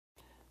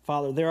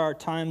Father, there are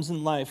times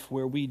in life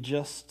where we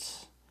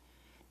just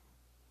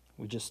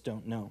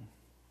don't know.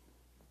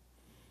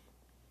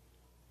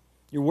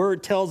 Your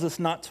word tells us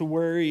not to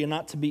worry and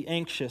not to be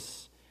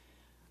anxious,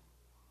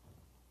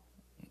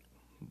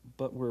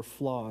 but we're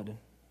flawed,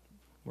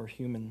 we're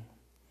human,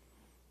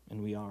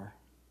 and we are.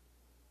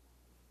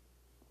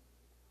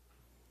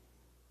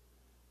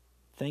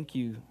 Thank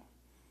you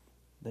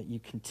that you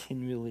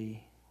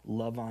continually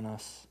love on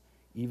us,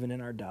 even in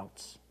our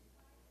doubts,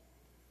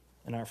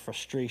 in our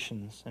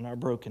frustrations, in our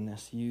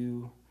brokenness.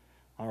 You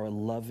are a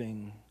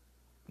loving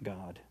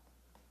God.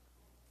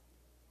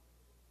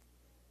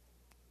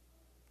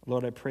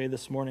 Lord, I pray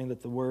this morning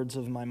that the words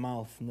of my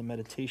mouth and the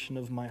meditation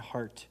of my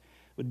heart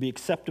would be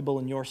acceptable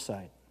in your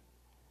sight,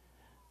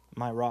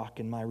 my rock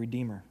and my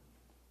redeemer.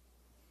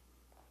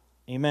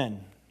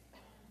 Amen.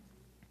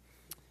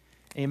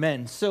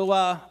 Amen.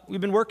 So we've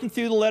been working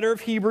through the letter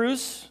of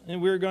Hebrews, and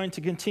we're going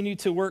to continue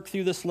to work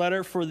through this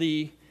letter for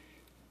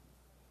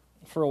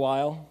a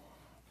while.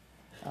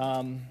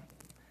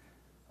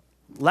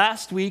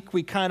 Last week,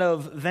 we kind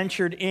of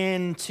ventured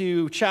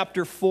into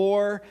chapter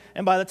 4,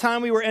 and by the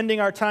time we were ending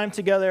our time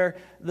together,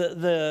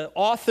 the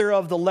author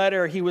of the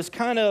letter, he was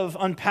kind of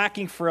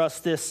unpacking for us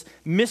this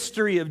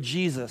mystery of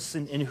Jesus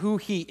and who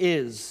he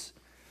is.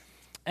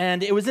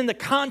 And it was in the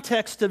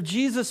context of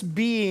Jesus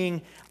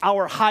being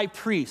our high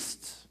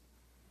priest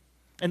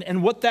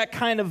and what that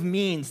kind of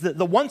means,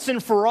 the once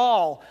and for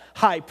all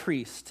high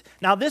priest.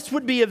 Now, this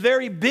would be a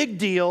very big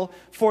deal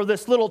for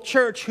this little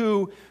church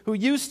who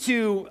used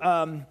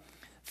to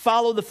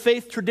follow the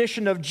faith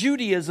tradition of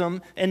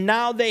Judaism, and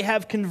now they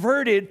have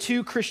converted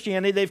to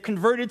Christianity. They've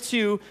converted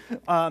to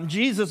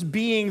Jesus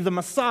being the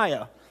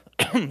Messiah.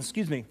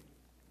 Excuse me.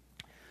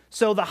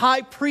 So the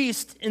high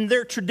priest in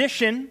their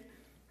tradition,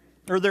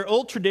 or their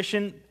old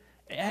tradition,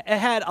 it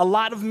had a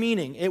lot of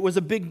meaning. It was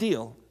a big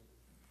deal.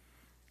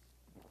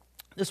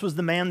 This was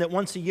the man that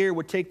once a year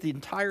would take the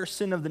entire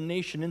sin of the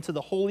nation into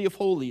the Holy of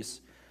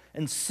Holies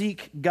and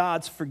seek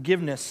God's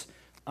forgiveness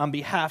on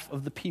behalf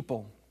of the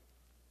people.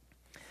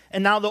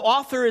 And now the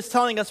author is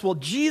telling us, well,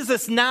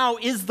 Jesus now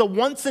is the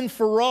once and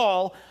for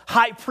all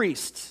high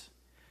priest.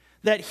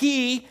 That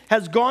he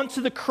has gone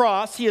to the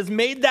cross, he has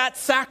made that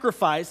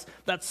sacrifice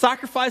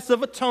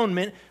of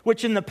atonement,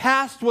 which in the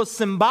past was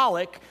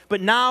symbolic,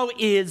 but now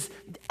is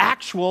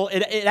actual.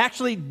 It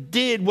actually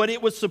did what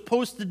it was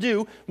supposed to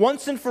do.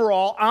 Once and for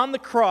all, on the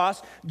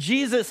cross,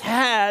 Jesus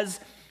has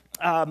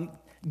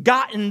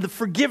gotten the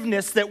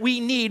forgiveness that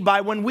we need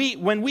by when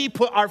we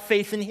put our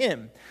faith in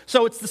him.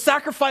 So it's the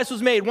sacrifice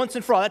was made once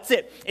and for all. That's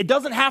it. It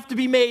doesn't have to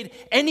be made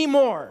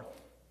anymore.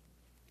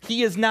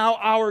 He is now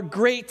our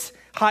great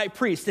high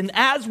priest. And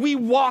as we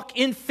walk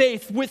in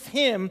faith with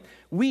him,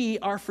 we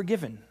are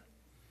forgiven.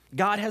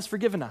 God has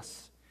forgiven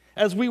us.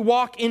 As we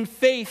walk in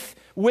faith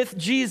with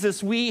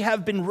Jesus, we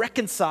have been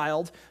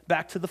reconciled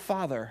back to the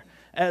Father.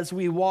 As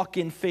we walk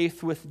in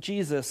faith with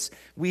Jesus,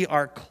 we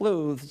are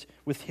clothed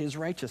with his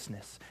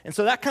righteousness. And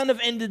so that kind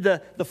of ended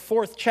the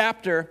fourth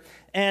chapter.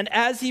 And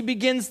as he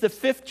begins the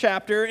fifth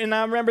chapter, and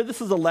now remember, this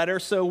is a letter,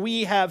 so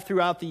we have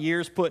throughout the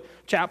years put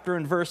chapter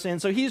and verse in.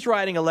 So he's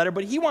writing a letter,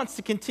 but he wants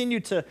to continue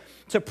to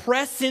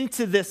press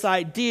into this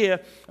idea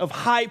of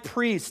high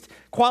priest,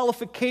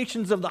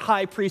 qualifications of the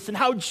high priest, and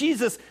how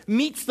Jesus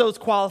meets those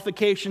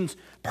qualifications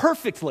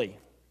perfectly.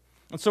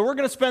 And so we're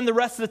going to spend the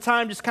rest of the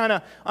time just kind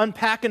of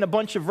unpacking a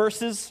bunch of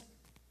verses.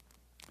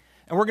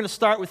 And we're going to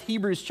start with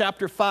Hebrews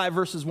chapter 5,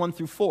 verses 1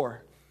 through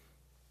 4.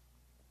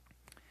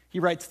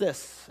 He writes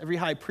this: every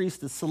high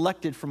priest is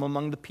selected from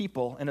among the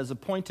people and is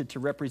appointed to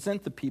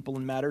represent the people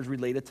in matters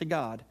related to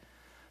God,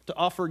 to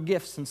offer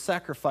gifts and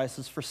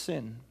sacrifices for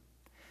sin.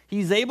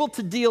 He's able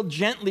to deal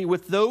gently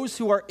with those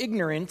who are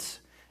ignorant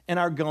and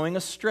are going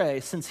astray,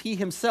 since he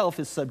himself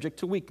is subject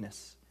to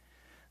weakness.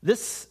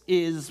 This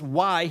is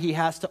why he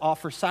has to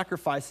offer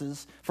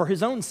sacrifices for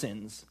his own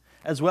sins,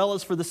 as well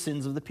as for the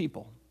sins of the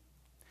people.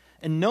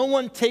 And no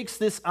one takes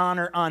this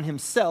honor on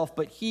himself,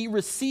 but he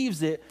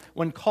receives it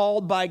when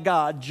called by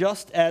God,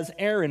 just as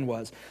Aaron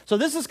was. So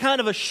this is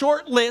kind of a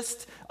short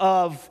list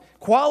of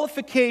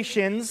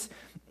qualifications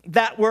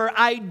that were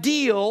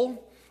ideal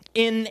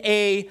in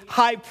a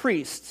high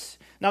priest.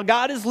 Now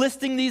God is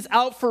listing these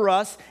out for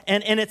us,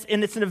 and it's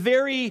in a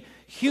very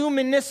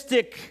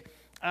humanistic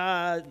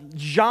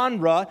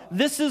genre.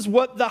 This is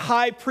what the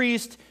high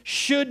priest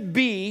should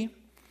be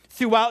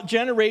throughout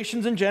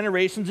generations and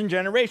generations and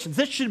generations.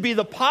 This should be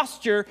the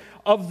posture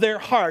of their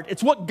heart.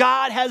 It's what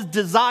God has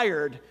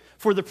desired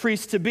for the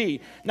priest to be.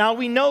 Now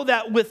we know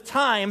that with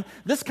time,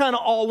 this kind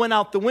of all went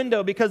out the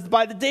window, because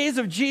by the days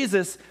of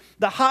Jesus,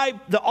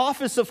 the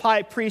office of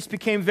high priest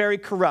became very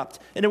corrupt.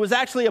 And it was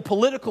actually a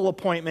political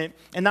appointment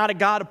and not a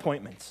God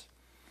appointment.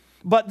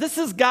 But this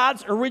is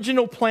God's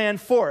original plan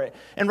for it.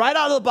 And right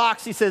out of the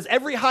box, he says,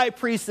 every high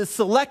priest is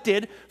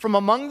selected from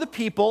among the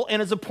people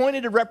and is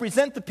appointed to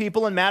represent the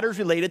people in matters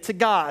related to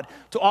God,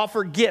 to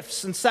offer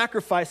gifts and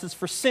sacrifices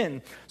for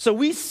sin. So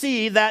we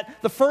see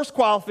that the first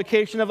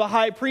qualification of a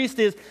high priest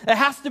is it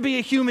has to be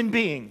a human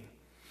being.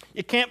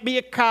 It can't be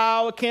a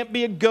cow. It can't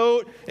be a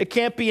goat. It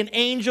can't be an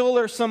angel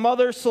or some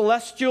other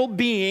celestial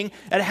being.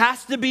 It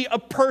has to be a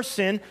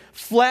person,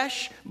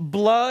 flesh,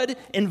 blood,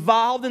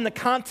 involved in the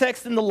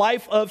context and the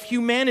life of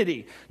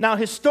humanity. Now,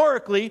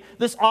 historically,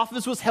 this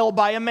office was held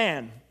by a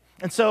man.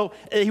 And so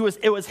it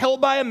was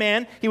held by a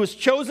man. He was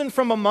chosen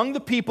from among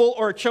the people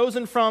or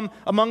chosen from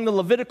among the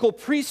Levitical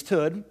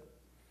priesthood.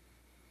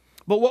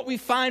 But what we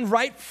find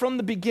right from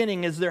the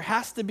beginning is there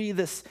has to be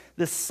this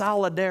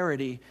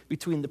solidarity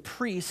between the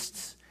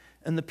priests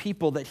and the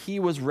people that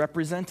he was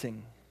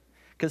representing.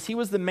 Because he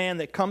was the man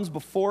that comes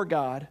before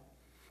God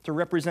to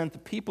represent the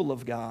people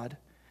of God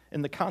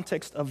in the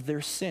context of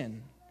their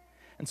sin.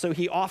 And so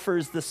he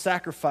offers the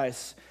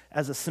sacrifice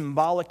as a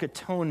symbolic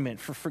atonement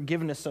for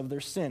forgiveness of their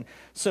sin.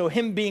 So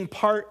him being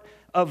part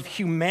of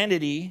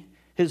humanity,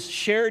 his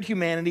shared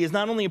humanity, is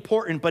not only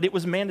important, but it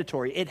was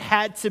mandatory. It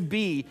had to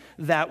be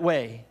that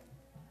way.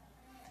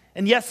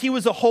 And yes, he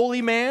was a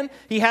holy man.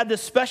 He had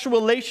this special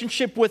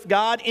relationship with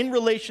God, in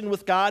relation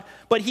with God,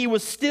 but he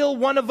was still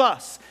one of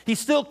us. He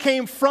still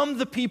came from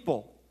the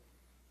people.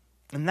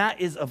 And that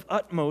is of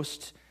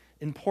utmost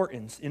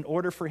importance in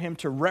order for him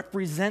to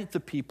represent the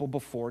people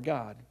before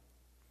God.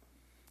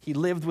 He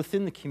lived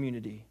within the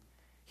community.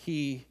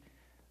 He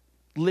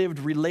lived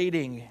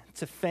relating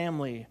to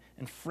family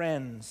and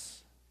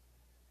friends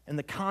in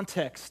the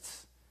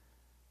context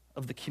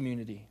of the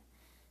community.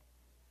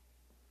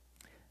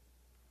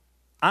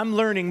 I'm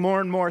learning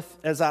more and more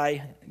as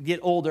I get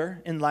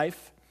older in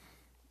life,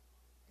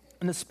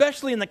 and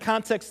especially in the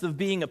context of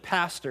being a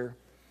pastor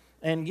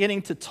and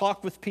getting to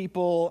talk with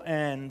people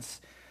and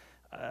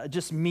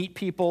just meet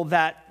people,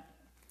 that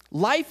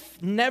life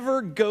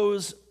never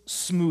goes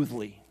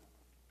smoothly.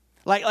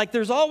 Like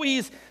there's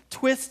always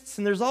twists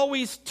and there's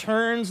always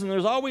turns and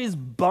there's always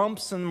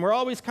bumps and we're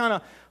always kind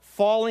of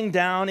falling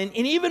down. And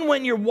even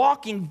when you're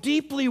walking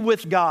deeply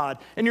with God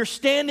and you're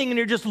standing and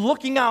you're just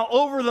looking out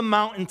over the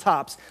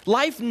mountaintops,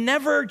 life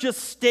never just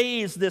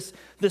stays this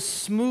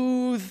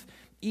smooth,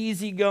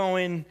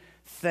 easygoing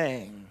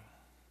thing.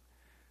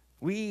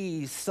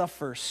 We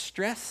suffer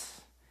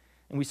stress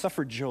and we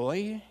suffer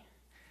joy.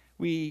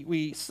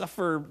 We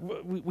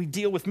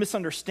deal with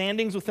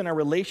misunderstandings within our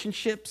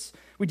relationships.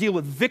 We deal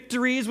with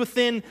victories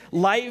within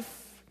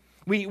life.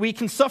 We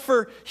can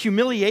suffer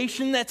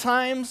humiliation at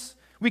times.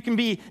 We can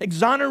be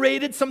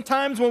exonerated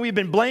sometimes when we've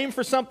been blamed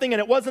for something and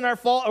it wasn't our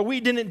fault or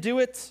we didn't do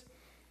it.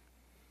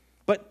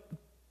 But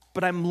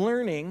I'm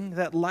learning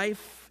that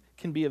life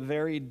can be a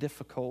very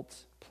difficult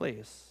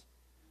place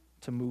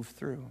to move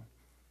through.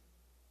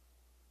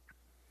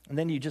 And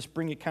then you just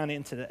bring it kind of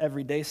into the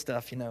everyday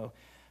stuff,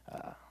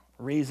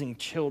 raising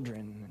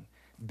children,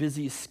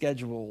 busy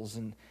schedules,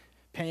 and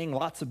paying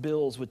lots of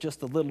bills with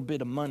just a little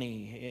bit of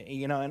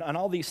money, and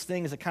all these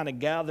things that kind of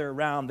gather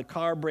around. The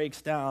car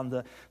breaks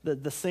down,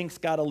 the sink's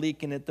got a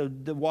leak in it,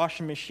 the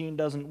washing machine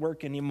doesn't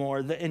work anymore,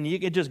 and you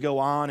could just go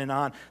on and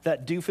on.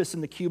 That doofus in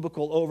the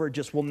cubicle over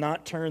just will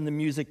not turn the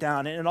music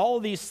down, and all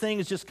of these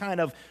things just kind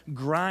of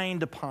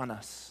grind upon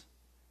us.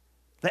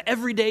 The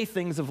everyday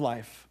things of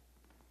life.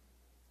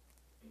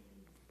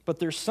 But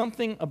there's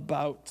something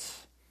about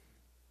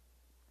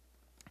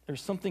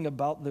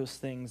those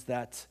things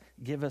that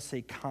give us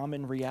a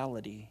common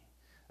reality,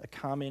 a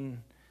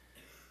common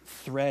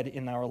thread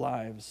in our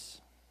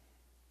lives.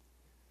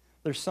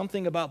 There's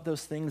something about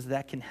those things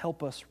that can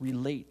help us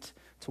relate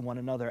to one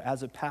another.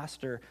 As a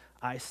pastor,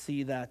 I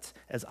see that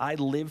as I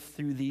live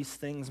through these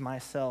things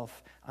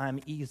myself, I'm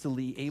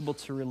easily able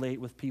to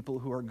relate with people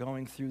who are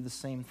going through the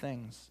same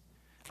things.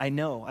 I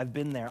know, I've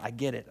been there, I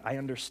get it, I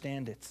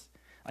understand it.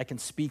 I can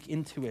speak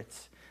into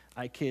it.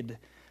 I could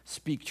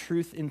speak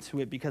truth into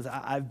it because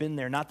I've been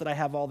there. Not that I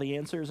have all the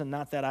answers and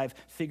not that I've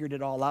figured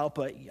it all out,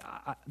 but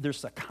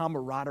there's a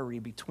camaraderie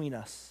between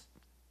us.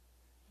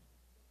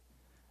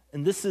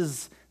 And this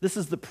is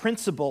the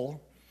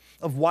principle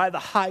of why the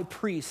high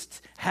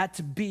priest had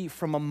to be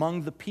from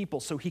among the people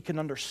so he can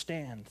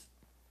understand.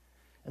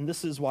 And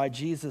this is why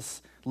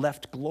Jesus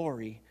left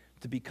glory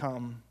to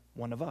become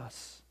one of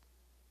us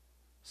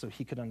so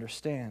he could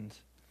understand.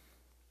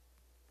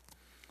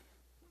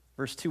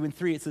 Verse 2 and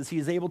 3, it says, he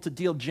is able to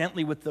deal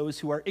gently with those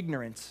who are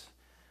ignorant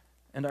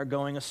and are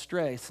going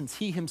astray, since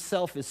he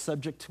himself is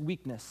subject to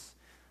weakness.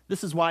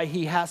 This is why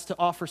he has to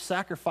offer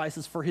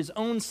sacrifices for his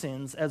own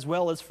sins as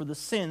well as for the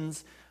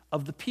sins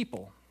of the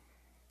people.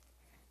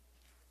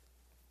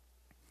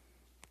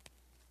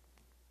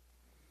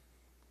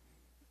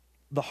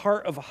 The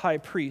heart of a high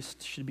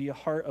priest should be a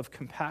heart of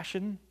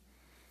compassion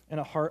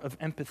and a heart of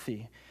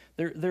empathy.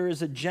 There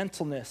is a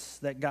gentleness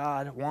that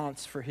God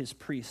wants for his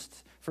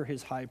priest, for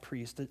his high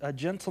priest, a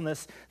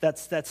gentleness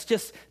that's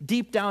just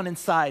deep down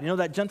inside.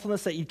 That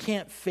gentleness that you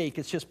can't fake.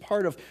 It's just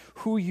part of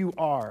who you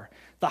are.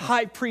 The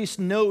high priest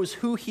knows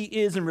who he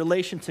is in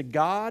relation to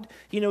God.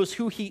 He knows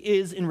who he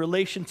is in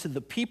relation to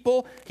the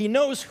people. He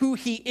knows who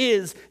he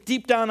is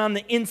deep down on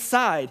the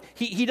inside.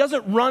 He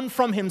doesn't run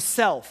from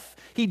himself.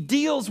 He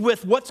deals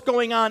with what's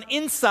going on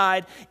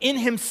inside in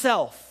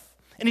himself.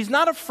 And he's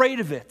not afraid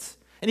of it.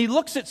 And he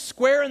looks it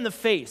square in the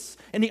face,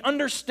 and he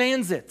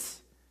understands it.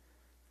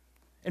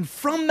 And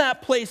from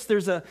that place,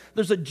 there's a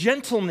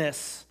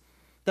gentleness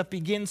that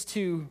begins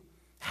to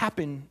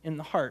happen in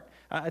the heart.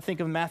 I think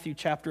of Matthew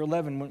chapter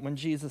 11 when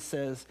Jesus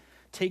says,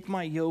 "Take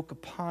my yoke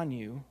upon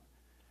you,"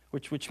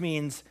 which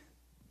means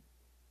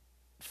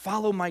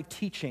follow my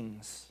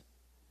teachings.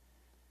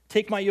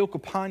 Take my yoke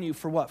upon you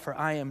for what? For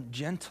I am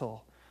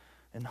gentle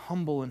and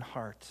humble in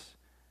heart,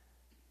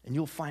 and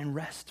you'll find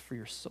rest for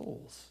your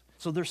souls.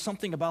 So there's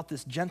something about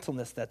this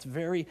gentleness that's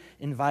very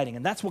inviting.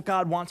 And that's what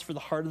God wants for the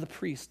heart of the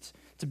priest,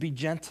 to be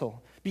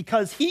gentle.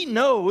 Because he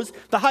knows,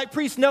 the high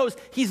priest knows,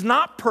 he's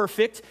not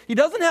perfect. He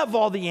doesn't have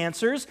all the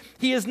answers.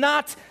 He is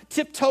not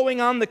tiptoeing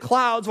on the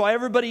clouds while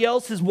everybody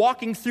else is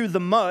walking through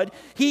the mud.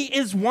 He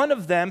is one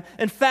of them.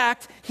 In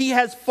fact, he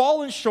has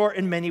fallen short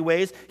in many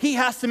ways. He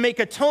has to make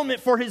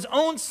atonement for his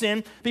own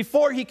sin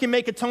before he can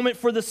make atonement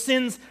for the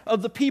sins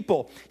of the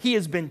people. He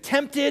has been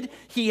tempted.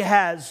 He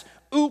has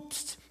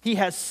oopsed. He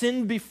has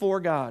sinned before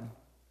God.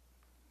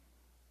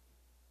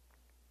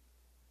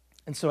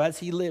 And so as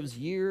he lives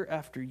year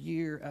after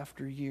year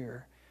after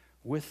year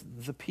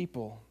with the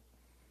people,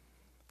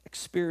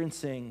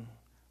 experiencing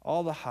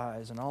all the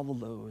highs and all the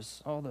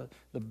lows, all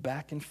the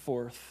back and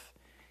forth,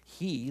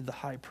 he, the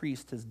high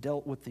priest, has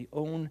dealt with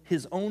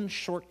his own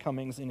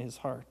shortcomings in his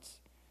heart.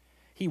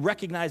 He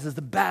recognizes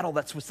the battle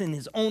that's within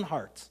his own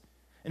heart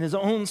and his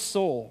own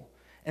soul.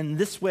 And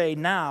this way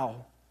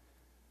now,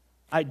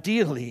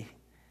 ideally,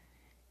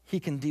 he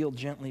can deal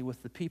gently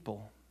with the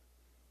people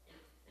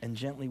and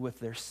gently with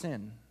their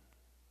sin.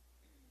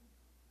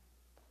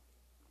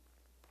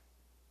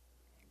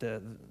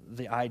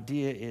 The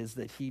idea is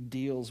that he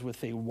deals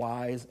with a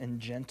wise and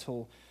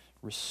gentle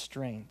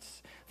restraint.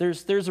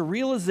 There's a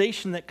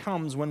realization that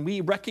comes when we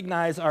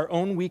recognize our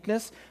own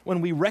weakness, when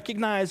we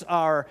recognize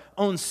our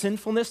own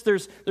sinfulness.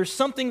 There's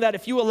something that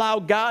if you allow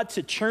God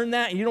to churn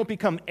that and you don't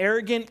become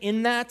arrogant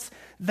in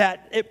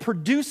that it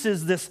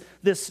produces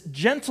this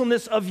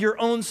gentleness of your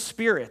own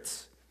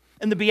spirit.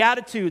 In the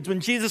Beatitudes, when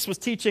Jesus was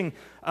teaching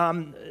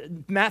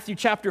Matthew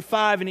chapter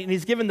 5, and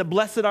he's given the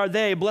blessed are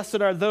they,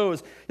 blessed are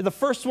those. The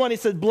first one, he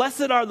said,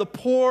 blessed are the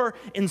poor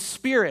in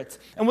spirit.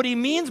 And what he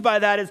means by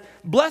that is,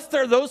 blessed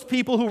are those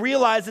people who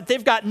realize that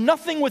they've got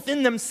nothing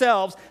within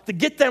themselves to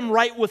get them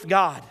right with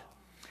God.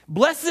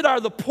 Blessed are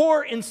the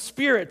poor in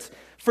spirit,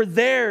 for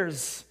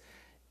theirs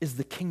is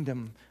the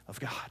kingdom of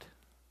God.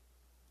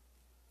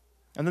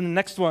 And then the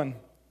next one,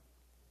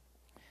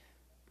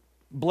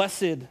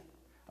 blessed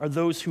are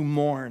those who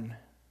mourn.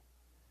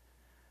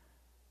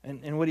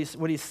 And what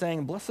he's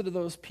saying, blessed are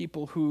those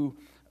people who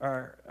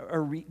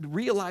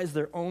realize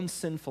their own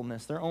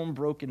sinfulness, their own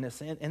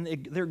brokenness, and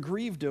they're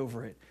grieved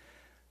over it.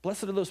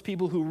 Blessed are those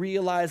people who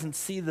realize and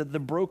see the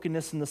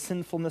brokenness and the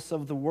sinfulness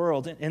of the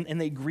world,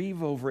 and they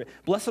grieve over it.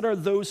 Blessed are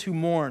those who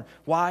mourn.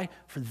 Why?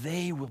 For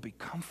they will be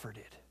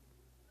comforted.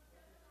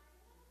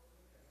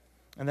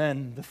 And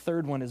then the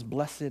third one is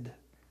blessed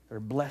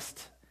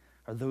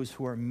are those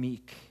who are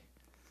meek.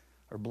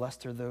 Or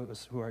blessed are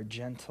those who are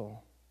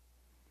gentle,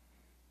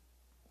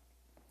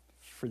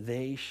 for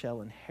they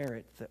shall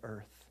inherit the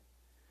earth.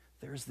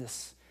 There's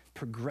this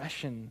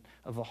progression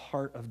of a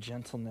heart of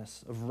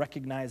gentleness, of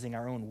recognizing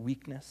our own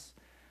weakness,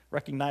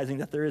 recognizing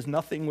that there is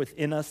nothing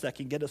within us that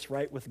can get us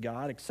right with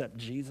God except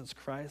Jesus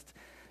Christ,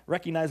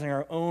 recognizing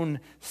our own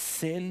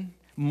sin,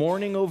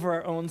 mourning over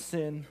our own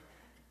sin,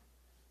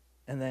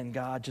 and then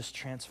God just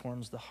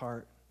transforms the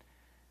heart,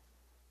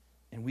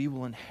 and we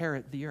will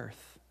inherit the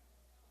earth.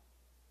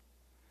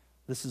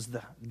 This is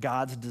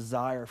God's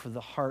desire for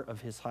the heart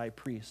of his high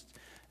priest.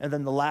 And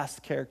then the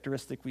last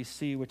characteristic we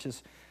see, which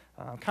is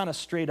kind of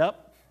straight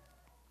up,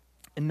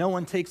 and no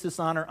one takes this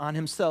honor on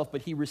himself,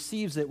 but he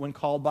receives it when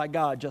called by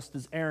God, just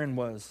as Aaron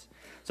was.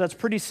 So that's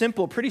pretty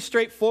simple, pretty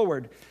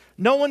straightforward.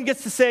 No one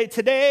gets to say,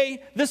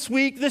 today, this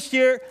week, this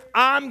year,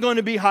 I'm going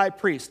to be high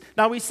priest.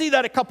 Now, we see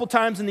that a couple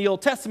times in the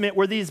Old Testament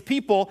where these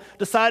people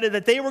decided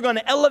that they were going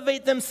to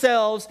elevate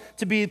themselves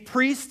to be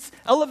priests,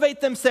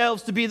 elevate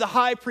themselves to be the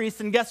high priest,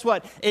 and guess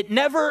what? It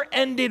never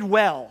ended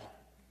well.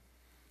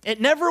 It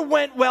never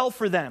went well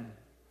for them.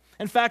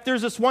 In fact,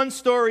 there's this one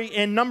story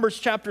in Numbers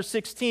chapter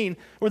 16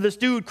 where this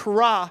dude,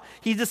 Korah,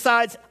 he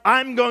decides,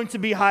 I'm going to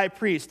be high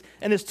priest.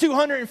 And his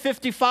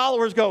 250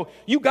 followers go,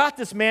 you got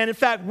this, man. In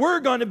fact, we're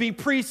going to be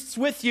priests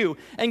with you.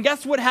 And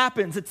guess what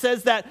happens? It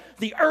says that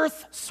the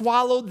earth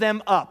swallowed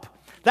them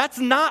up. That's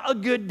not a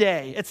good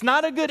day. It's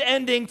not a good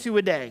ending to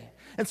a day.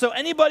 And so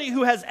anybody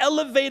who has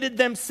elevated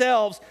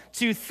themselves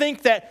to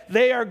think that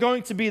they are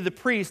going to be the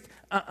priest,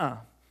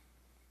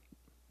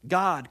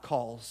 God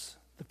calls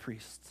the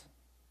priest.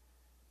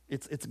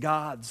 It's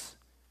God's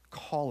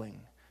calling.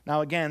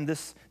 Now again,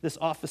 this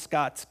office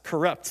got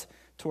corrupt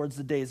towards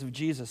the days of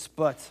Jesus,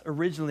 but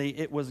originally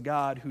it was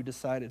God who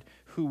decided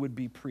who would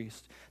be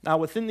priest. Now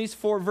within these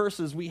 4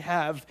 verses, we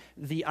have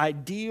the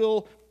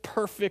ideal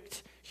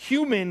perfect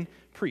human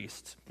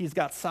priest. He's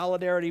got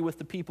solidarity with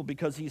the people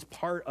because he's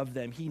part of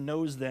them. He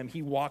knows them.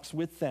 He walks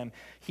with them.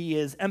 He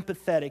is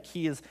empathetic.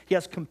 He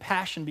has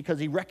compassion because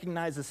he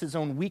recognizes his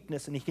own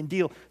weakness and he can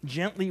deal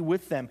gently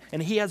with them.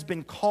 And he has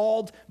been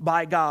called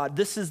by God.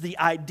 This is the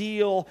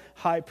ideal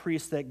high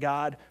priest that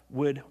God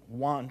would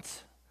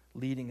want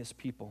leading his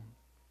people.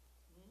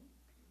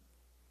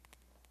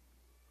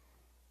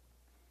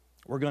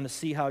 We're going to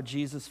see how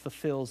Jesus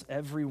fulfills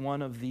every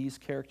one of these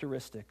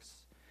characteristics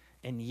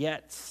and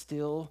yet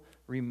still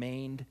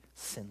remained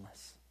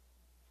sinless.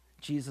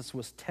 Jesus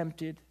was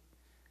tempted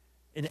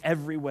in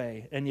every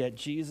way, and yet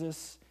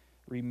Jesus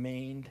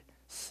remained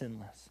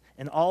sinless.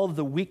 And all of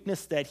the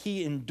weakness that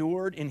he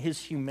endured in his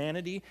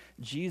humanity,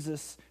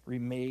 Jesus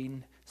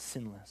remained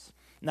sinless.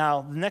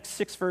 Now, the next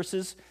 6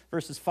 verses,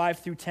 verses 5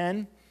 through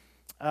 10,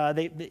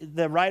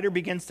 the writer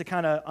begins to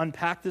kind of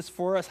unpack this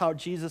for us, how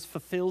Jesus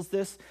fulfills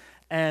this.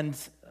 And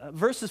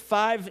verses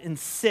 5 and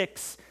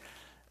 6,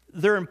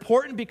 they're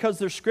important because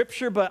they're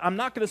scripture, but I'm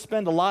not going to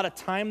spend a lot of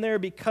time there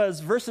because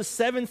verses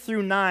 7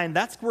 through 9,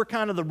 that's where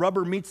kind of the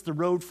rubber meets the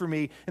road for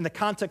me in the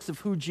context of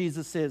who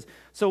Jesus is.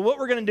 So what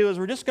we're going to do is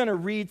we're just going to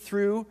read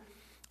through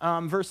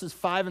verses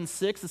 5 and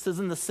 6. It says,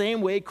 in the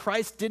same way,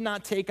 Christ did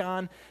not take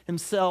on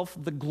himself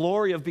the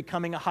glory of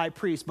becoming a high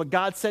priest, but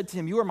God said to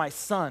him, you are my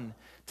son.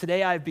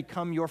 Today I have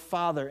become your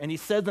father. And he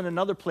said in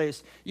another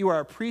place, you are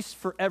a priest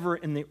forever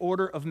in the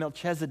order of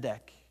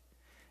Melchizedek.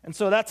 And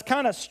so that's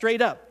kind of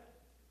straight up.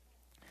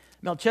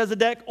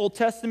 Melchizedek, Old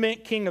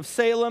Testament, king of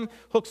Salem,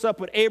 hooks up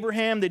with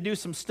Abraham. They do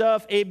some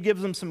stuff. Abe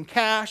gives them some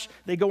cash.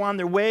 They go on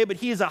their way, but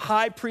he's a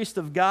high priest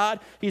of God.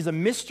 He's a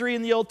mystery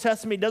in the Old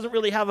Testament. He doesn't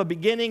really have a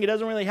beginning. He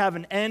doesn't really have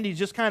an end. He's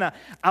just kind of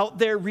out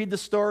there. Read the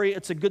story.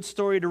 It's a good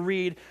story to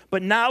read.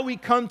 But now we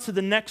come to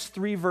the next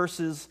 3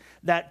 verses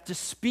that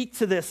just speak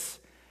to this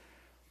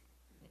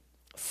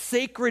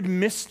sacred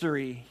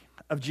mystery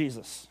of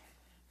Jesus.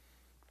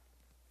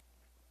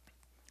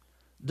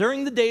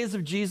 During the days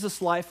of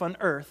Jesus' life on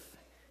earth,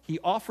 he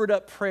offered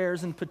up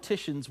prayers and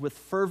petitions with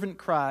fervent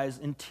cries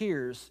and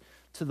tears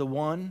to the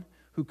one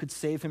who could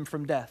save him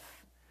from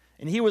death.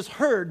 And he was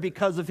heard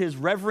because of his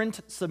reverent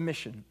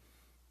submission.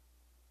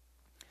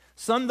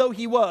 Son though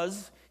he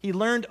was, he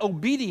learned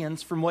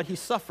obedience from what he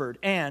suffered,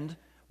 and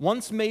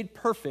once made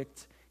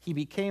perfect, he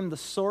became the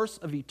source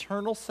of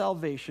eternal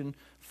salvation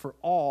for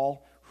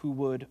all who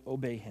would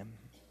obey him.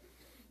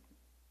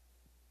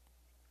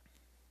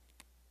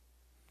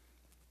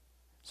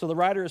 So the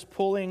writer is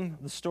pulling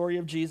the story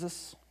of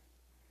Jesus,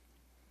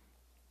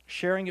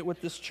 sharing it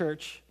with this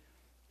church.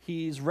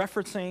 He's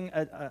referencing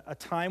a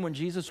time when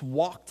Jesus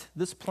walked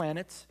this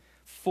planet,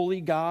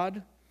 fully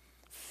God,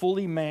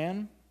 fully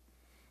man.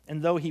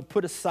 And though he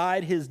put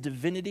aside his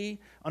divinity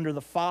under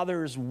the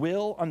Father's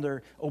will,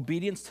 under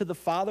obedience to the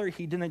Father,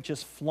 he didn't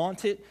just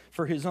flaunt it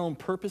for his own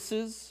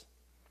purposes.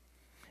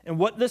 And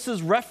what this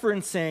is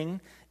referencing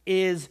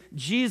is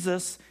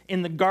Jesus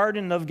in the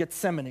Garden of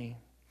Gethsemane,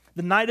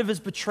 the night of his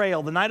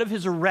betrayal, the night of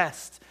his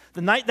arrest,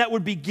 the night that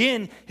would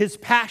begin his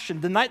passion,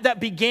 the night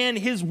that began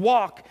his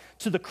walk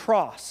to the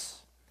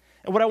cross.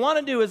 And what I want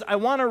to do is I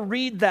want to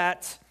read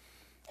that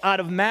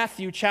out of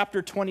Matthew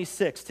chapter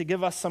 26 to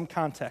give us some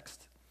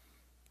context.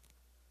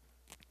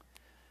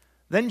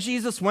 Then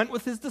Jesus went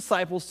with his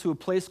disciples to a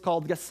place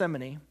called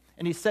Gethsemane,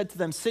 and he said to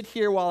them, sit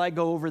here while I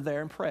go over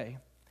there and pray.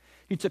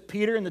 He took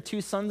Peter and the 2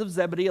 sons of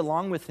Zebedee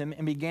along with him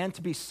and began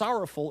to be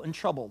sorrowful and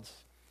troubled.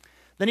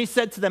 Then he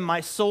said to them,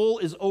 my soul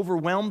is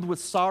overwhelmed with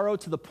sorrow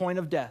to the point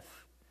of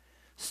death.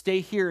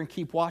 Stay here and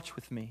keep watch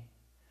with me.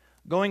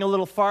 Going a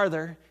little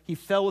farther, he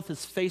fell with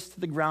his face to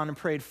the ground and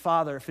prayed,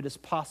 Father, if it is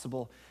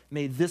possible,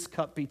 may this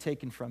cup be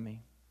taken from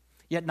me.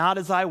 Yet not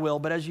as I will,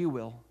 but as you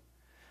will.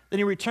 Then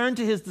he returned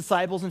to his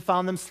disciples and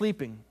found them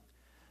sleeping.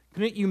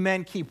 Couldn't you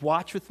men keep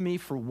watch with me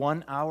for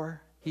 1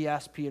 hour? He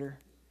asked Peter.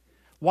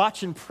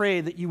 Watch and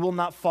pray that you will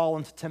not fall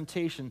into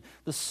temptation.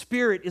 The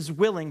spirit is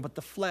willing, but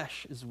the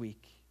flesh is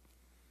weak.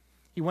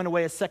 He went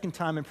away a second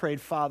time and prayed,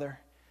 Father,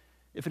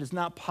 if it is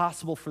not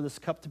possible for this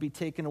cup to be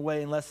taken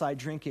away unless I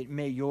drink it,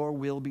 may your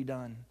will be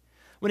done.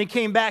 When he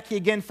came back, he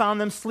again found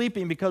them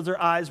sleeping because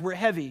their eyes were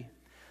heavy.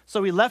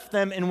 So he left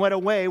them and went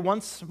away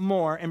once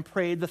more and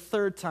prayed the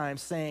 3rd time,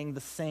 saying the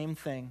same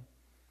thing.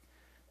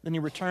 Then he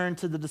returned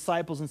to the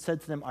disciples and said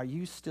to them, are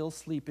you still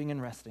sleeping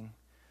and resting?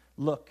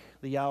 Look,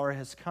 the hour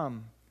has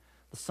come.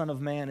 The Son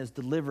of Man is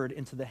delivered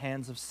into the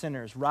hands of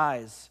sinners.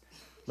 Rise,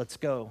 let's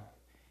go.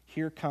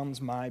 Here comes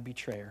my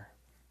betrayer.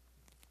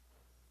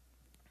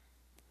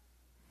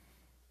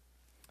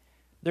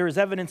 There is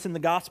evidence in the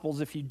Gospels,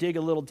 if you dig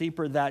a little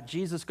deeper, that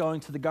Jesus going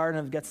to the Garden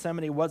of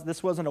Gethsemane,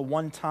 this wasn't a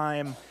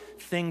one-time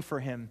thing for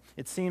him.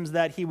 It seems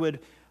that he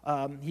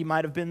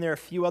might have been there a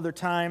few other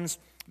times,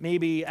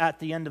 maybe at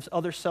the end of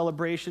other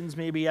celebrations,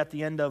 maybe at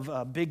the end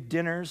of big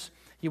dinners.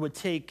 He would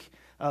take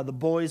the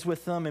boys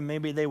with them, and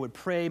maybe they would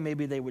pray,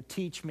 maybe they would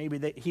teach,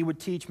 he would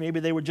teach, maybe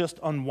they would just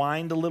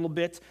unwind a little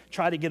bit,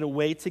 try to get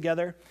away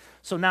together.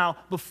 So now,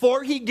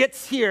 before he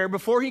gets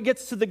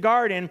to the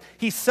garden,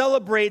 he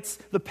celebrates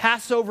the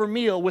Passover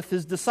meal with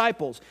his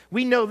disciples.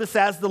 We know this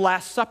as the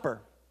Last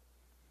Supper.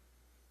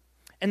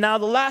 And now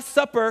the Last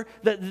Supper,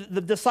 the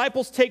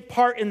disciples take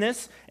part in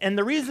this, and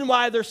the reason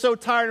why they're so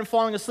tired and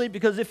falling asleep,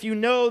 because if you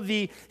know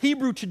the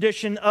Hebrew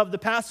tradition of the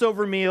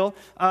Passover meal,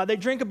 they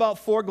drink about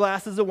 4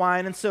 glasses of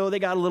wine, and so they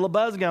got a little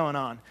buzz going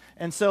on.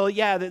 And so,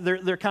 yeah,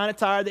 they're kind of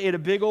tired. They ate a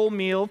big old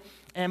meal,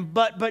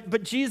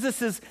 but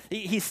Jesus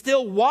he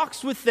still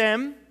walks with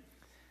them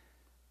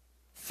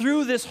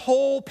through this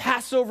whole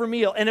Passover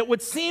meal. And it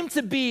would seem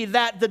to be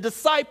that the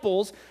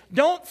disciples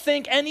don't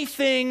think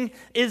anything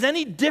is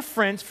any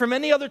different from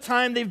any other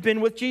time they've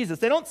been with Jesus.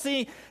 They don't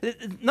see,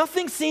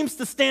 nothing seems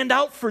to stand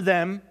out for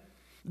them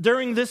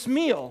during this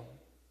meal.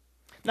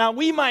 Now,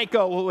 we might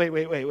go, well,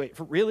 wait,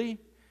 really?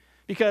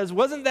 Because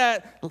wasn't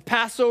that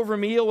Passover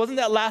meal, wasn't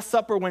that Last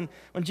Supper when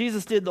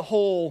Jesus did the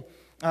whole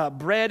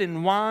bread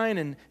and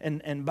wine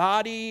and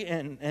body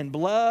and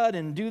blood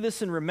and do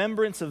this in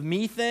remembrance of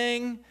me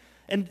thing?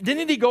 And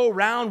didn't he go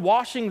around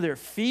washing their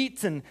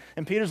feet? And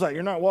Peter's like,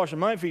 you're not washing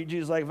my feet.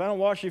 Jesus is like, if I don't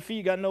wash your feet,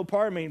 you got no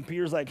part of me. And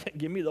Peter's like,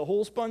 give me the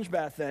whole sponge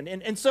bath then.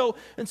 And so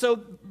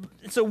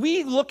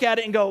we look at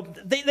it and go,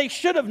 they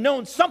should have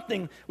known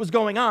something was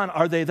going on.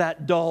 Are they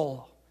that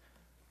dull?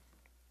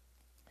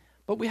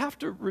 But we have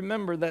to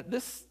remember that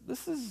this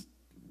is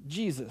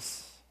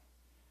Jesus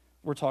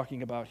we're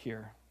talking about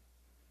here.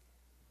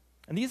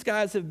 And these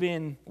guys have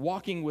been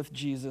walking with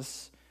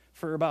Jesus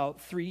for about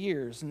 3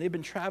 years, and they've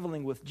been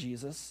traveling with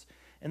Jesus.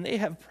 And they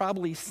have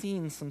probably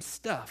seen some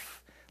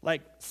stuff,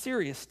 like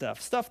serious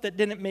stuff that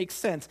didn't make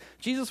sense.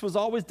 Jesus was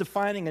always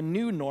defining a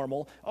new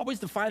normal, always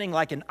defining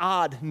like an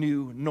odd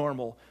new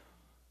normal.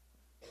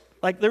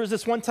 Like there was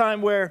this one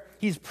time where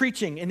he's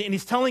preaching and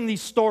he's telling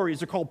these stories.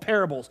 They're called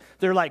parables.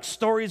 They're like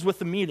stories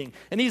with a meaning.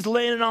 And he's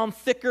laying it on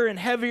thicker and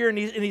heavier, and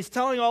he's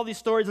telling all these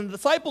stories. And the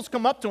disciples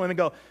come up to him and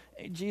go,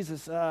 hey,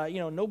 Jesus,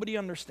 nobody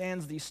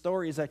understands these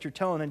stories that you're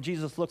telling. And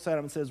Jesus looks at him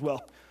and says,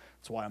 well,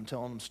 that's why I'm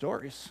telling them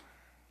stories.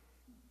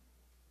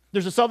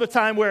 There's this other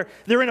time where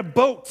they're in a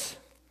boat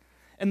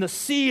and the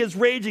sea is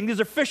raging. These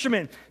are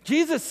fishermen.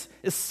 Jesus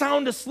is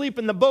sound asleep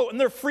in the boat and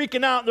they're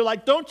freaking out. They're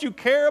like, don't you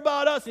care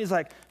about us? And he's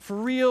like, for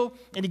real?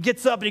 And he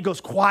gets up and he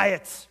goes,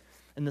 quiet.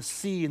 And the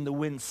sea and the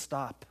wind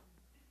stop.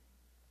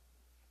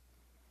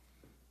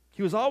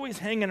 He was always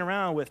hanging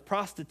around with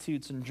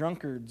prostitutes and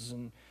drunkards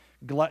and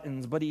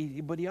gluttons, but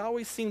he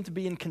always seemed to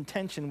be in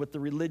contention with the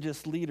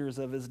religious leaders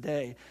of his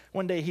day.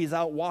 One day he's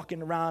out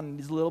walking around and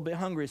he's a little bit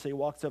hungry, so he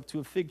walks up to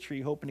a fig tree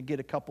hoping to get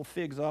a couple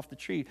figs off the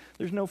tree.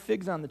 There's no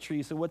figs on the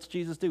tree, so what's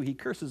Jesus do? He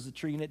curses the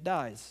tree and it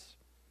dies.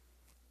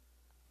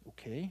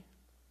 Okay.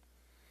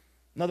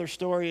 Another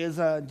story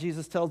is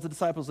Jesus tells the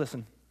disciples,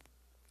 listen,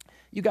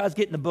 you guys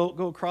get in the boat,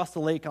 go across the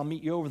lake, I'll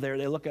meet you over there.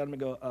 They look at him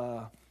and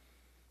go,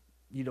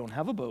 you don't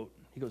have a boat.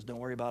 He goes, don't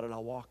worry about it,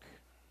 I'll walk.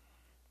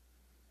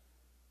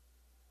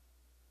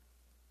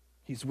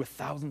 He's with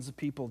thousands of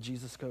people.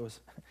 Jesus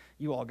goes,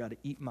 you all got to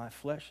eat my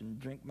flesh and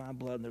drink my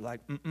blood. And they're like,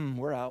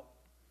 we're out.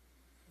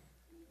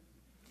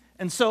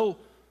 And so,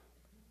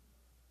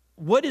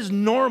 what is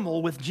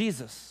normal with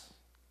Jesus?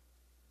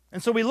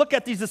 And so we look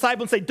at these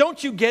disciples and say,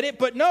 don't you get it?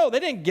 But no, they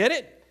didn't get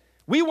it.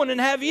 We wouldn't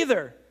have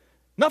either.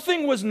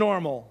 Nothing was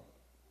normal.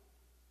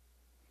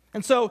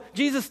 And so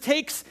Jesus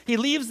he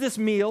leaves this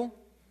meal.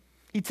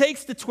 He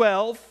takes the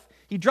 12.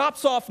 He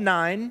drops off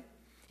 9.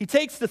 He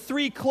takes the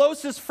 3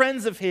 closest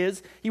friends of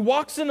his, he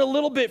walks in a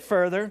little bit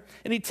further,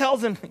 and he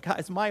tells them,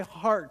 guys, my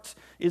heart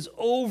is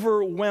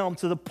overwhelmed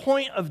to the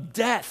point of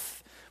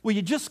death. Will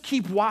you just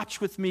keep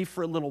watch with me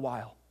for a little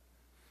while?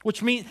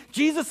 Which means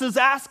Jesus is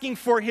asking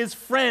for his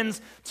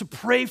friends to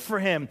pray for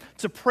him,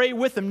 to pray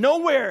with him.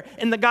 Nowhere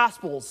in the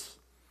Gospels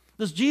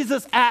does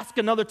Jesus ask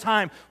another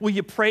time, will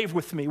you pray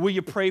with me? Will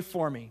you pray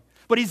for me?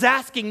 But he's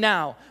asking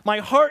now, my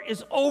heart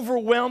is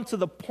overwhelmed to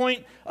the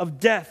point of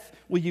death.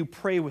 Will you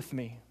pray with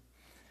me?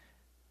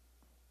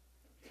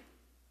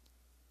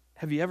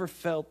 Have you ever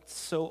felt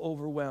so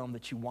overwhelmed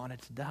that you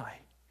wanted to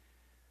die?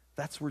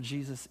 That's where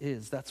Jesus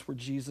is. That's where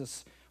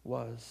Jesus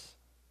was.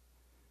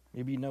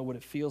 Maybe you know what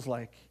it feels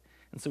like.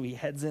 And so he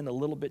heads in a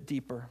little bit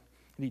deeper,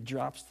 and he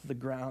drops to the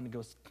ground and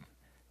goes,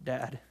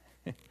 Dad,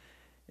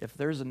 if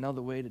there's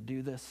another way to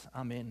do this,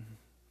 I'm in.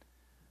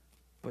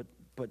 But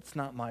it's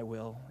not my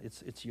will.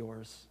 It's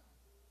yours.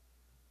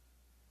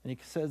 And he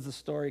says the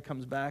story,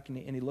 comes back, and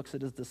he looks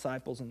at his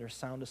disciples, and they're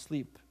sound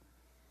asleep.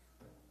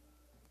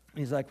 And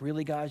he's like,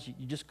 really, guys,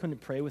 you just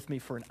couldn't pray with me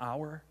for an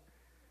hour?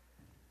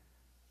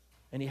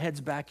 And he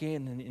heads back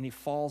in, and he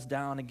falls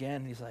down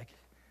again. And he's like,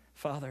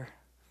 Father,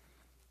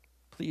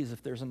 please,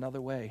 if there's another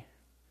way,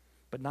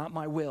 but not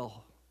my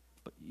will,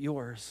 but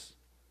yours.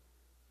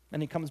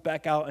 And he comes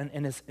back out,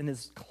 and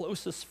his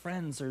closest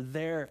friends are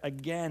there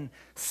again,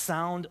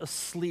 sound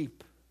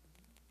asleep.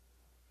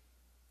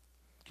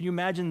 Can you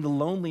imagine the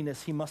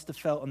loneliness he must have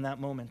felt in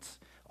that moment?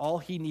 All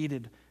he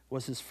needed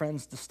was his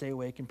friends to stay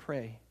awake and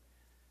pray.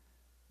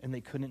 And they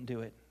couldn't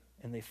do it,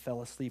 and they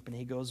fell asleep. And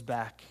he goes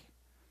back,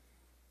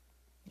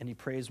 and he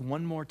prays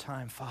one more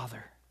time,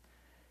 Father,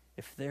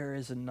 if there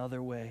is another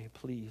way,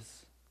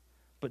 please,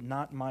 but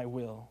not my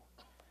will,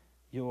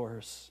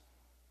 yours.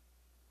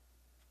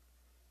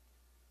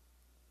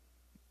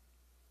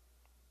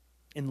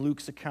 In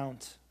Luke's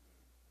account,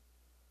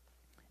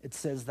 it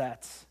says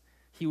that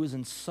he was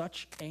in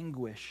such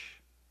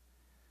anguish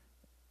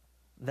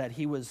that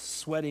he was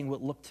sweating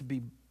what looked to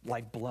be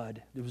like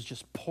blood. It was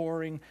just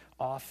pouring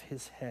off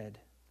his head.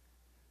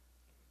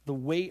 The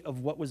weight of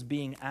what was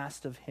being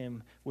asked of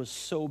him was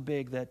so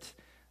big that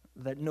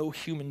no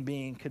human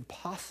being could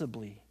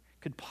possibly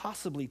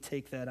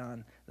take that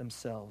on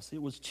themselves.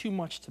 It was too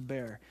much to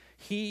bear.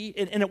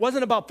 And it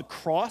wasn't about the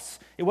cross.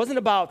 It wasn't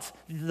about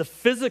the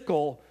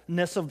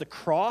physicalness of the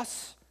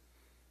cross.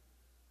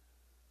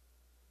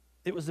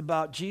 It was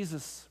about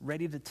Jesus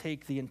ready to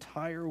take the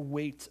entire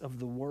weight of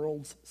the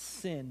world's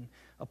sin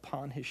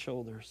upon his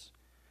shoulders.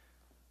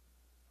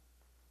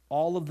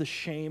 All of the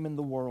shame in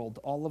the world,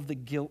 all of the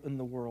guilt in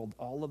the world,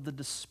 all of the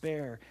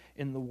despair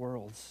in the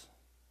world,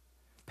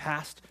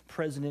 past,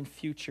 present, and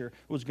future,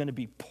 was going to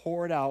be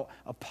poured out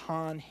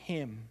upon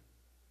him,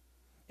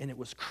 and it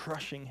was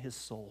crushing his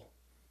soul.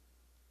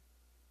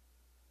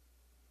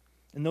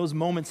 In those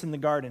moments in the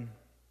garden,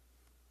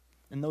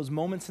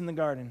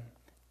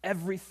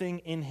 everything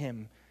in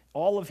him,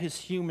 all of his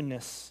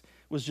humanness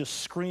was just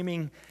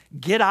screaming,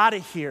 "Get out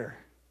of here.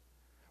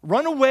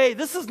 Run away.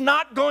 This is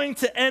not going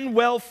to end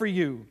well for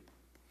you."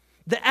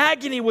 The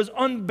agony was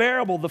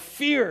unbearable. The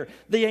fear,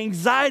 the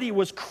anxiety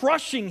was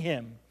crushing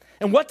him.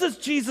 And what does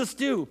Jesus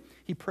do?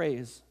 He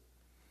prays,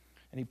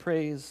 and he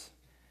prays,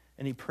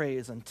 and he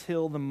prays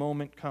until the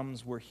moment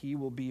comes where he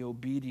will be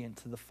obedient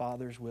to the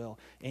Father's will.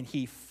 And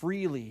he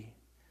freely,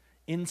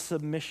 in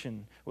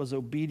submission, was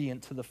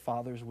obedient to the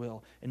Father's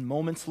will. And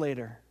moments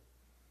later,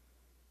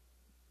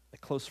 a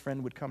close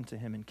friend would come to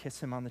him and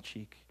kiss him on the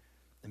cheek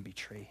and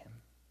betray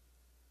him.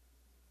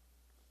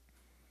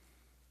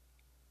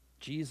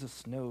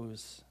 Jesus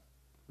knows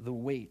the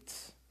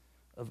weight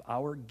of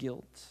our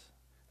guilt,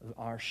 of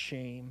our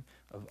shame,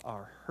 of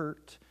our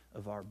hurt,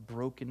 of our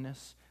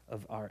brokenness,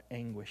 of our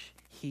anguish.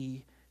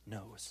 He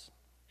knows.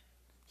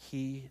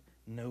 He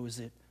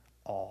knows it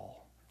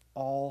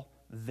all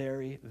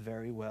very,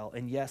 very well.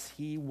 And yes,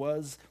 he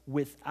was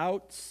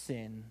without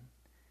sin.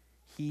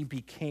 He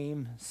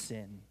became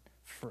sin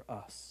for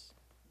us.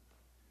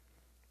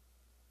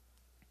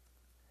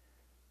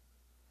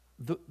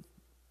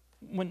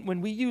 When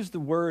we use the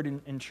word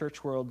in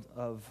church world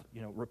of,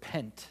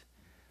 repent,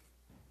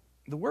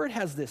 the word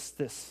has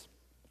this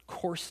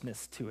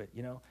coarseness to it,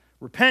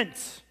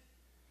 Repent.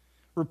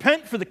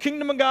 Repent, for the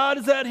kingdom of God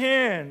is at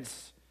hand.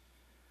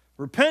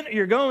 Repent or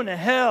you're going to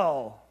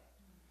hell.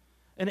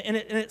 And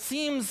it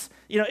seems,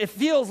 it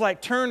feels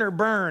like turn or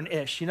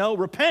burn-ish,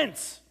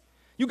 Repent.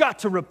 You got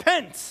to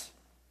repent.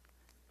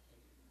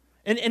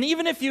 And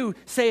even if you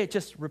say it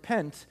just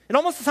repent, it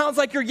almost sounds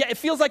like it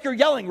feels like you're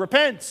yelling,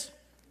 repent.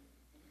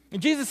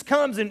 And Jesus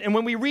comes, and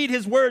when we read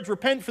his words,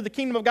 repent for the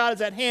kingdom of God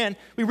is at hand,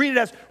 we read it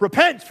as,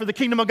 repent for the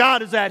kingdom of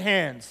God is at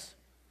hand.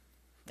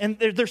 And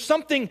there's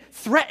something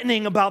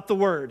threatening about the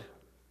word.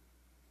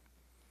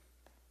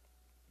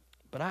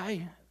 But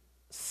I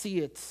see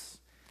it,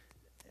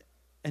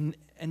 and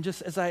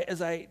just as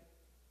I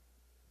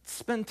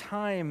spend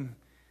time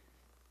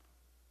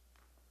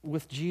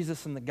with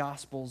Jesus in the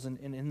Gospels and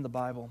in the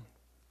Bible,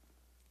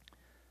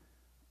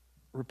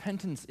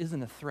 repentance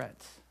isn't a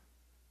threat.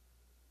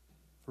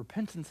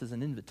 Repentance is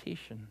an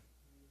invitation.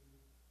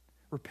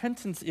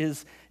 Repentance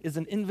is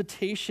an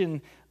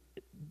invitation.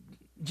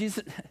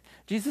 Jesus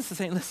is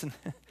saying, listen,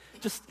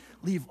 just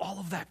leave all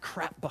of that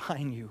crap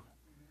behind you.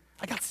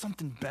 I got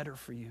something better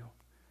for you.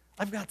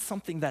 I've got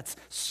something that's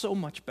so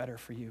much better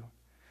for you.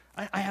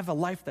 I have a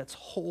life that's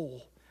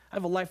whole. I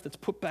have a life that's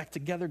put back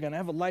together again. I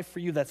have a life for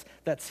you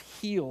that's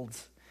healed.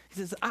 He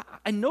says,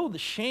 I know the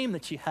shame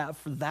that you have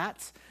for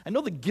that. I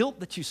know the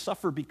guilt that you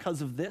suffer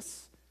because of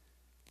this.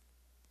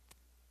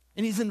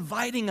 And he's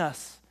inviting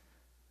us.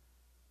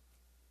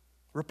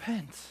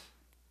 Repent.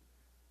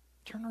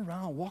 Turn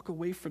around. Walk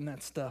away from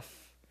that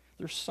stuff.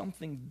 There's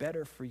something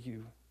better for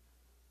you.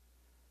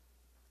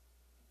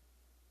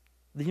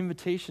 The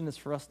invitation is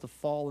for us to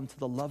fall into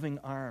the loving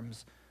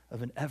arms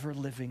of an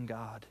ever-living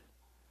God.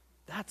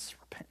 That's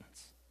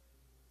repentance.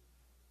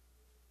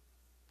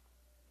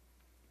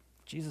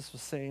 Jesus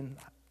was saying,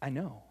 I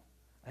know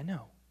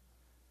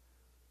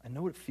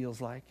what it feels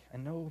like. I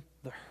know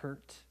the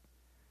hurt.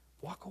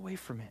 Walk away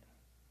from it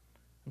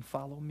and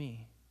follow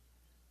me.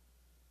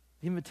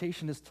 The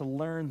invitation is to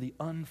learn the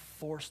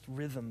unforced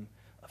rhythm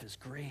of his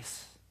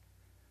grace.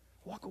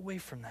 Walk away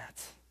from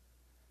that.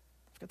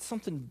 I've got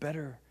something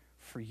better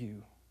for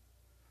you.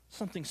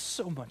 Something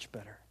so much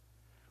better.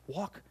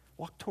 Walk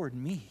toward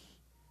me.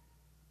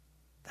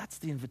 That's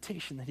the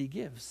invitation that he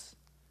gives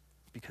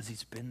because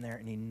he's been there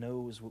and he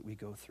knows what we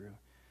go through.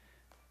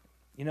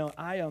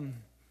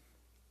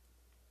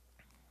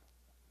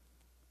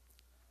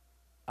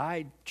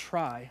 I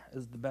try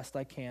as the best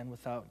I can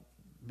without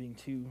being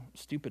too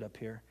stupid up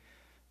here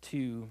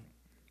to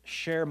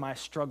share my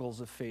struggles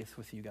of faith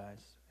with you guys.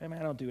 I mean,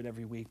 I don't do it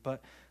every week,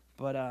 but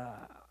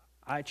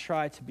I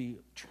try to be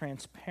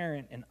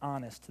transparent and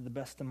honest to the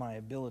best of my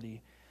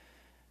ability.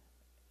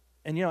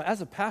 And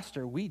as a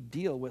pastor, we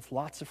deal with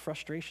lots of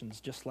frustrations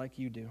just like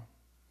you do.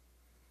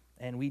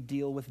 And we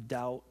deal with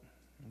doubt,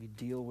 We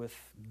deal with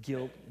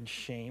guilt and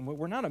shame.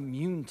 We're not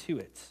immune to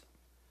it.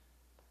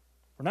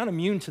 We're not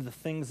immune to the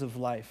things of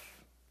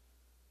life.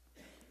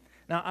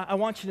 Now, I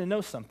want you to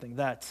know something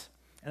that,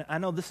 and I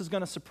know this is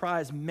going to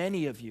surprise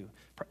many of you,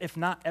 if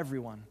not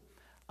everyone.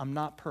 I'm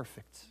not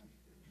perfect.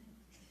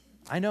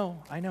 I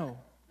know.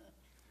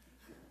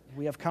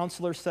 We have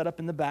counselors set up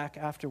in the back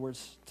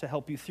afterwards to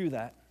help you through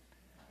that.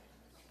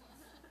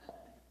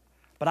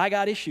 But I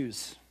got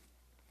issues.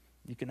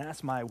 You can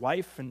ask my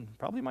wife and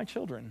probably my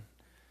children.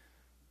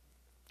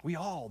 We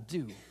all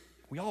do.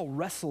 We all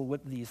wrestle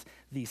with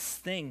these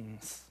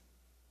things.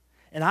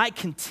 And I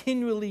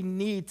continually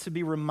need to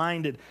be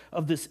reminded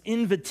of this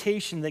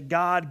invitation that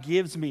God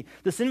gives me,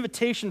 this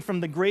invitation from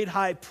the great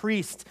high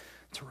priest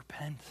to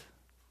repent,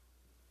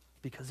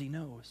 because he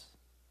knows.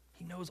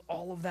 He knows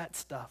all of that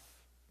stuff.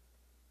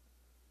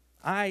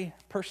 I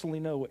personally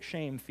know what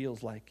shame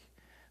feels like.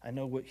 I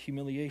know what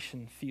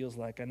humiliation feels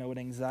like. I know what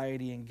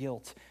anxiety and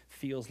guilt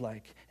feels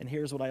like. And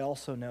here's what I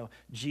also know.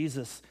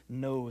 Jesus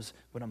knows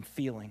what I'm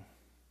feeling.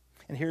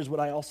 And here's what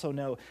I also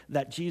know,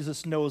 that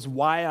Jesus knows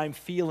why I'm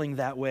feeling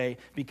that way,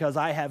 because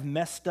I have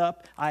messed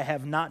up. I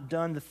have not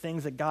done the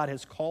things that God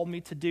has called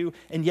me to do,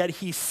 and yet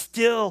he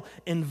still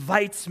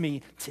invites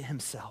me to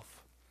himself.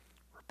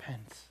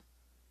 Repent.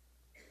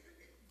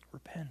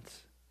 Repent.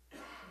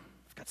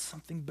 I've got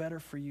something better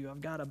for you.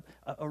 I've got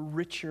a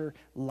richer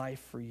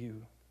life for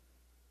you.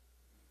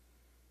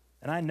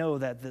 And I know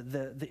that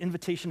the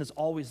invitation is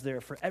always there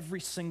for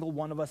every single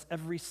one of us,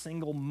 every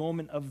single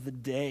moment of the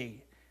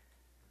day.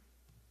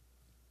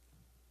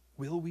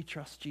 Will we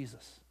trust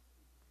Jesus?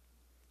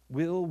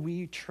 Will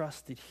we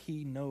trust that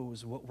he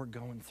knows what we're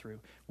going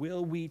through?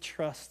 Will we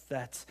trust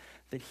that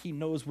he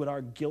knows what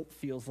our guilt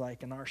feels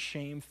like and our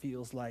shame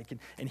feels like,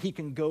 and he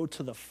can go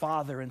to the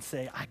Father and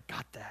say, I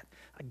got that.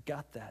 I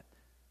got that.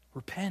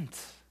 Repent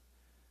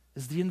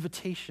is the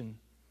invitation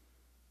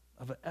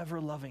of an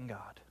ever-loving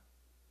God.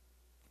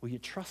 Will you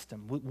trust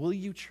him? Will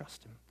you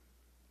trust him?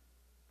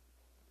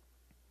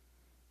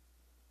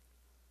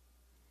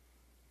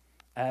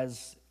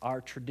 As our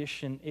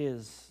tradition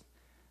is,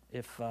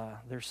 if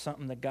there's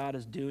something that God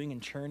is doing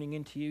and churning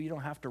into you, you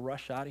don't have to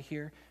rush out of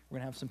here. We're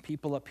going to have some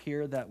people up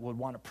here that would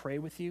want to pray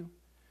with you,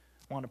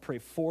 want to pray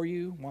for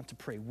you, want to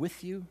pray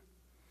with you.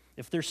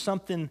 If there's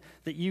something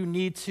that you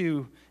need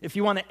to, if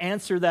you want to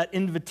answer that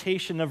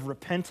invitation of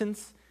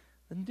repentance,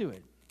 then do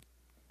it.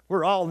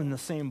 We're all in the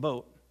same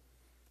boat.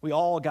 We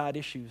all got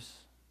issues.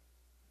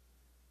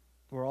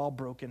 We're all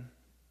broken.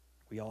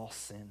 We all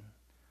sin.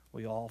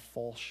 We all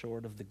fall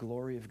short of the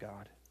glory of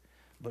God.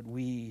 But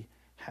we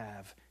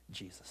have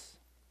Jesus.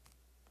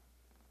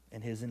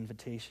 And his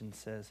invitation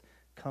says,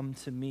 come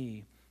to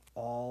me,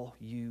 all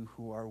you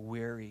who are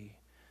weary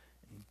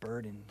and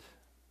burdened,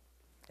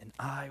 and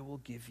I will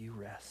give you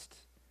rest.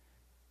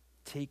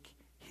 Take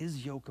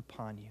his yoke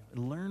upon you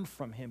and learn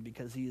from him,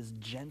 because he is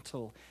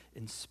gentle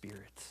in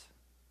spirit.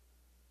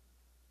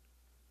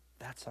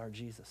 That's our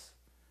Jesus.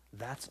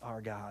 That's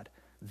our God.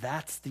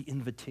 That's the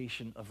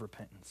invitation of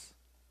repentance.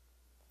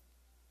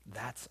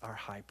 That's our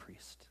high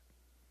priest.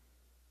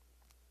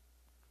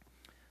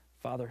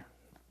 Father,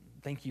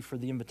 thank you for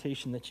the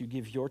invitation that you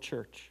give your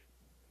church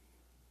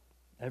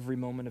every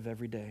moment of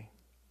every day.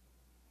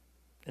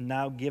 And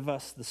now give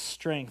us the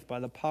strength by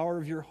the power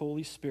of your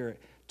Holy Spirit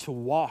to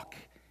walk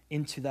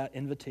into that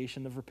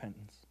invitation of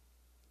repentance.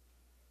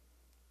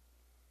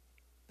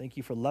 Thank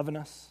you for loving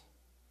us.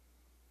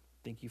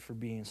 Thank you for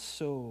being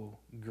so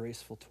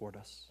graceful toward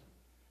us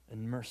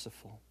and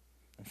merciful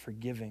and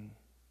forgiving.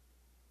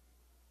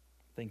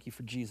 Thank you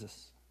for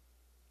Jesus.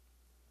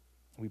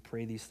 We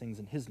pray these things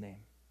in his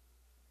name.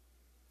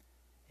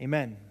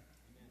 Amen.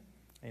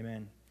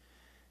 Amen.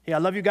 Hey, I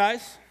love you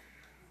guys.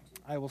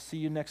 I will see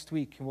you next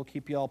week, and we'll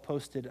keep you all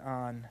posted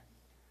on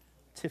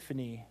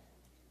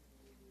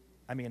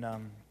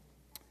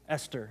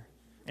Esther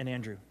and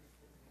Andrew.